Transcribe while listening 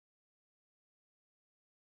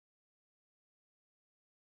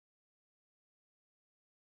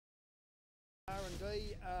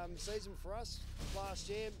R&D season for us last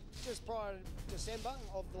year. Just prior to December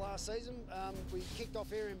of the last season, we kicked off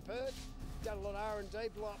here in Perth, done a lot of R&D,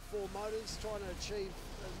 blew up 4 motors, trying to achieve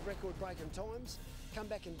record-breaking times. Come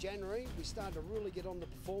back in January, we started to really get on the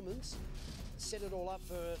performance, set it all up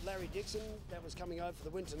for Larry Dixon, that was coming over for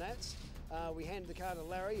the Winter Nats. We handed the car to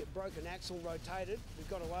Larry, it broke an axle, rotated. We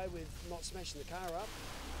got away with not smashing the car up.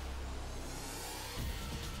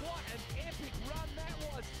 What an epic run that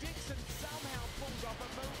was! Dixon somehow pulls off a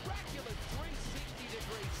miraculous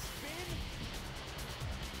 360-degree spin.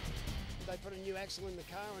 They put a new axle in the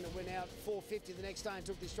car and it went out 450 the next day and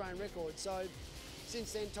took the Australian record. So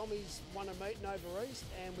since then, Tommy's won a meeting over East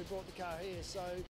and we brought the car here. So